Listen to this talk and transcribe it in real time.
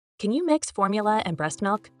Can you mix formula and breast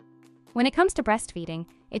milk? When it comes to breastfeeding,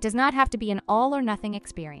 it does not have to be an all-or-nothing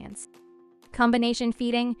experience. Combination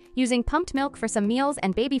feeding, using pumped milk for some meals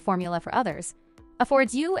and baby formula for others,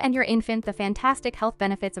 affords you and your infant the fantastic health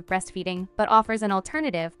benefits of breastfeeding, but offers an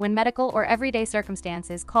alternative when medical or everyday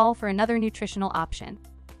circumstances call for another nutritional option.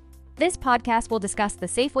 This podcast will discuss the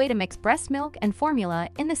safe way to mix breast milk and formula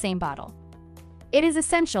in the same bottle. It is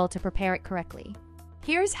essential to prepare it correctly.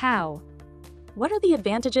 Here's how. What are the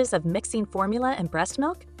advantages of mixing formula and breast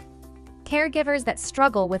milk? Caregivers that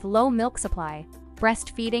struggle with low milk supply,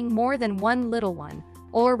 breastfeeding more than one little one,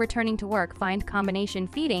 or returning to work find combination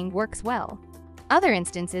feeding works well. Other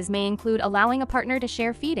instances may include allowing a partner to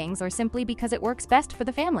share feedings or simply because it works best for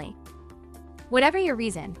the family. Whatever your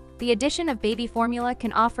reason, the addition of baby formula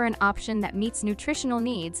can offer an option that meets nutritional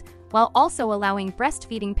needs while also allowing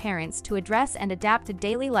breastfeeding parents to address and adapt to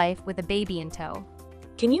daily life with a baby in tow.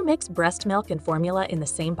 Can you mix breast milk and formula in the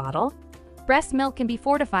same bottle? Breast milk can be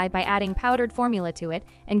fortified by adding powdered formula to it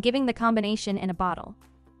and giving the combination in a bottle.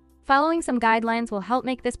 Following some guidelines will help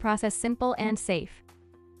make this process simple and safe.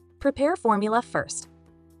 Prepare formula first.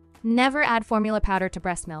 Never add formula powder to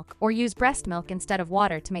breast milk or use breast milk instead of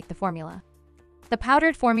water to make the formula. The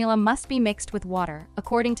powdered formula must be mixed with water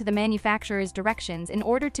according to the manufacturer's directions in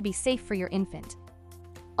order to be safe for your infant.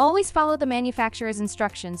 Always follow the manufacturer's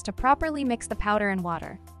instructions to properly mix the powder and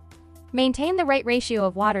water. Maintain the right ratio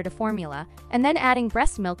of water to formula and then adding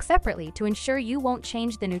breast milk separately to ensure you won't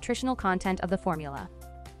change the nutritional content of the formula.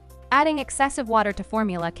 Adding excessive water to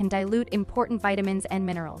formula can dilute important vitamins and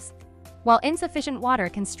minerals, while insufficient water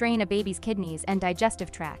can strain a baby's kidneys and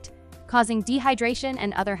digestive tract, causing dehydration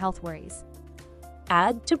and other health worries.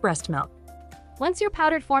 Add to breast milk. Once your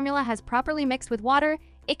powdered formula has properly mixed with water,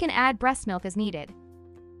 it can add breast milk as needed.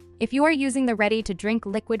 If you are using the ready-to-drink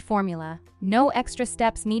liquid formula, no extra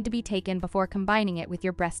steps need to be taken before combining it with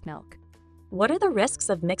your breast milk. What are the risks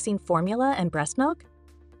of mixing formula and breast milk?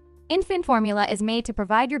 Infant formula is made to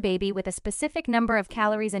provide your baby with a specific number of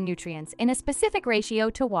calories and nutrients in a specific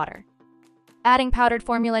ratio to water. Adding powdered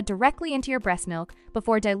formula directly into your breast milk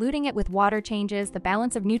before diluting it with water changes the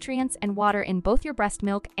balance of nutrients and water in both your breast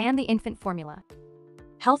milk and the infant formula.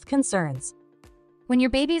 Health concerns. When your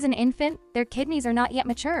baby is an infant, their kidneys are not yet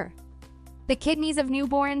mature. The kidneys of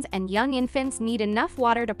newborns and young infants need enough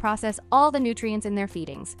water to process all the nutrients in their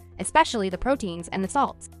feedings, especially the proteins and the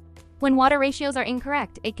salts. When water ratios are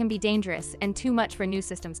incorrect, it can be dangerous and too much for new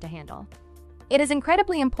systems to handle. It is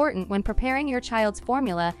incredibly important when preparing your child's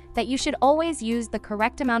formula that you should always use the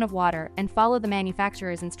correct amount of water and follow the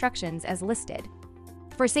manufacturer's instructions as listed.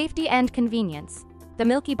 For safety and convenience, the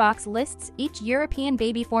Milky Box lists each European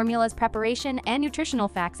baby formula's preparation and nutritional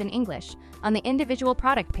facts in English on the individual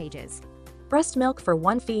product pages. Breast milk for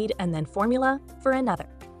one feed and then formula for another.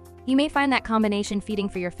 You may find that combination feeding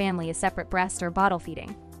for your family is separate breast or bottle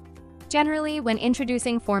feeding. Generally, when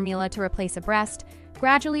introducing formula to replace a breast,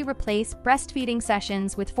 gradually replace breastfeeding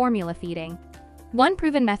sessions with formula feeding. One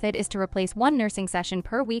proven method is to replace one nursing session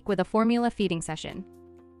per week with a formula feeding session.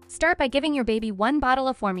 Start by giving your baby one bottle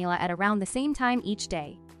of formula at around the same time each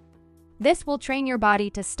day. This will train your body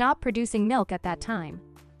to stop producing milk at that time.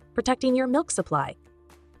 Protecting your milk supply.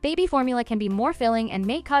 Baby formula can be more filling and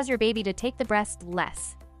may cause your baby to take the breast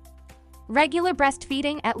less. Regular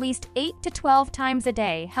breastfeeding at least 8 to 12 times a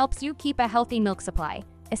day helps you keep a healthy milk supply,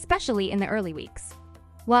 especially in the early weeks.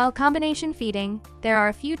 While combination feeding, there are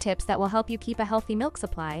a few tips that will help you keep a healthy milk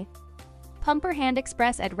supply. Pump or hand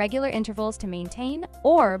express at regular intervals to maintain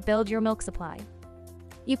or build your milk supply.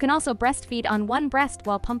 You can also breastfeed on one breast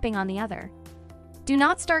while pumping on the other. Do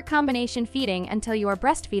not start combination feeding until you are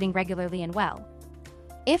breastfeeding regularly and well.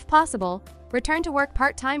 If possible, return to work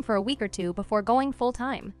part-time for a week or two before going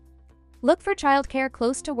full-time. Look for childcare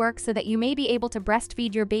close to work so that you may be able to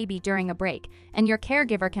breastfeed your baby during a break, and your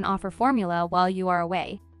caregiver can offer formula while you are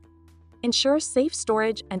away. Ensure safe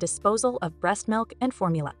storage and disposal of breast milk and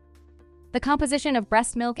formula. The composition of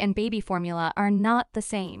breast milk and baby formula are not the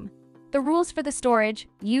same. The rules for the storage,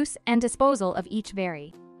 use, and disposal of each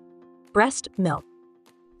vary. Breast milk.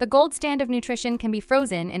 The gold standard of nutrition can be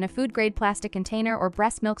frozen in a food-grade plastic container or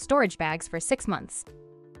breast milk storage bags for 6 months.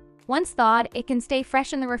 Once thawed, it can stay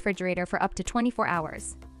fresh in the refrigerator for up to 24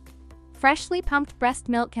 hours. Freshly pumped breast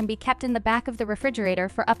milk can be kept in the back of the refrigerator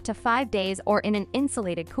for up to 5 days or in an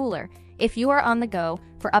insulated cooler if you are on the go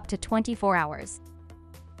for up to 24 hours.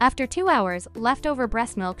 After 2 hours, leftover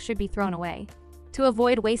breast milk should be thrown away. To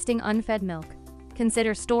avoid wasting unfed milk,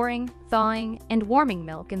 consider storing, thawing, and warming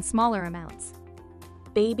milk in smaller amounts.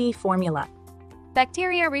 Baby formula.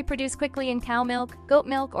 Bacteria reproduce quickly in cow milk, goat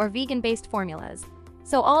milk, or vegan-based formulas,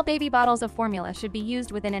 so all baby bottles of formula should be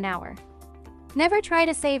used within an hour. Never try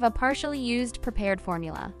to save a partially used prepared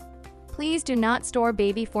formula. Please do not store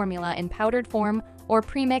baby formula in powdered form or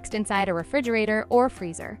pre-mixed inside a refrigerator or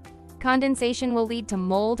freezer. Condensation will lead to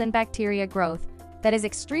mold and bacteria growth that is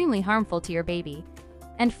extremely harmful to your baby.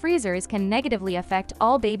 And freezers can negatively affect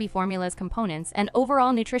all baby formula's components and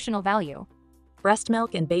overall nutritional value. Breast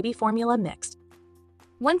milk and baby formula mixed.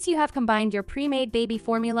 Once you have combined your pre-made baby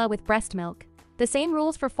formula with breast milk, the same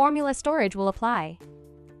rules for formula storage will apply.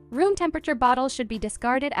 Room temperature bottles should be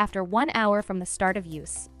discarded after 1 hour from the start of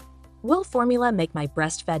use. Will formula make my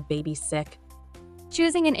breastfed baby sick?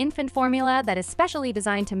 Choosing an infant formula that is specially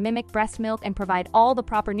designed to mimic breast milk and provide all the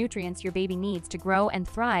proper nutrients your baby needs to grow and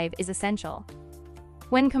thrive is essential.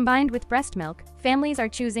 When combined with breast milk, families are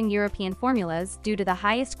choosing European formulas due to the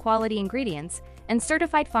highest quality ingredients and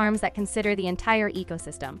certified farms that consider the entire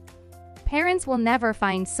ecosystem. Parents will never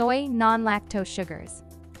find soy, non-lactose sugars,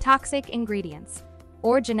 toxic ingredients,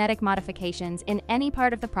 or genetic modifications in any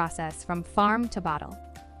part of the process from farm to bottle.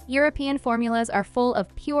 European formulas are full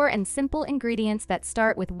of pure and simple ingredients that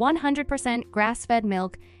start with 100% grass-fed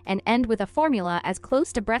milk and end with a formula as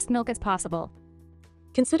close to breast milk as possible.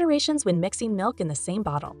 Considerations when mixing milk in the same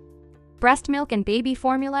bottle. Breast milk and baby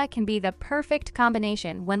formula can be the perfect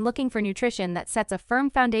combination when looking for nutrition that sets a firm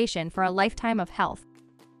foundation for a lifetime of health.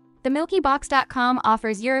 TheMilkyBox.com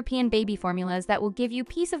offers European baby formulas that will give you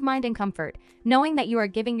peace of mind and comfort, knowing that you are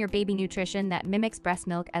giving your baby nutrition that mimics breast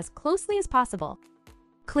milk as closely as possible.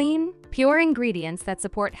 Clean, pure ingredients that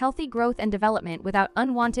support healthy growth and development without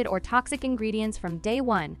unwanted or toxic ingredients from day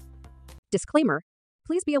one. Disclaimer: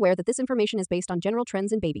 please be aware that this information is based on general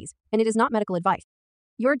trends in babies, and it is not medical advice.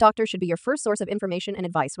 Your doctor should be your first source of information and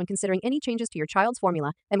advice when considering any changes to your child's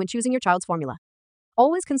formula and when choosing your child's formula.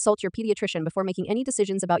 Always consult your pediatrician before making any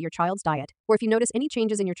decisions about your child's diet, or if you notice any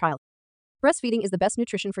changes in your child. Breastfeeding is the best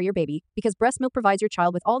nutrition for your baby because breast milk provides your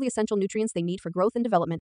child with all the essential nutrients they need for growth and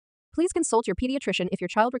development. Please consult your pediatrician if your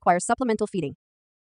child requires supplemental feeding.